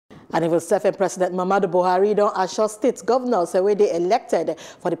And even Second President Muhammadu Buhari don't assure state governors where they elected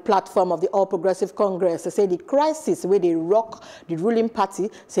for the platform of the All Progressive Congress. They say the crisis where they rock the ruling party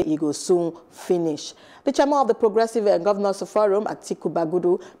say it will soon finish. The Chairmao of the Progressive Governors Forum, Atiku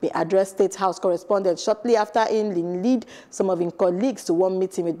Bagudu, may address State House correspondents shortly after him lead some of his colleagues to one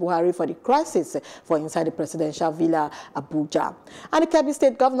meeting with Buhari for the crisis for inside the presidential villa, Abuja. And the Kebbi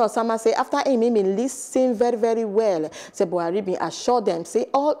State Governor Sama say after him been listening very, very well, say Buhari been assured them say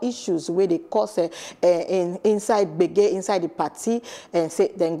all issues where they cause inside the party and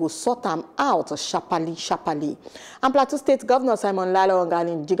say then go sort them out sharply. And Plateau State Governor Simon Lalong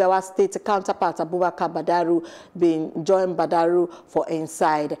and Jigawa State counterpart Abubakar Badaru being joined Badaru for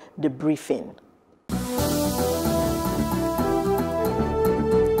inside the briefing.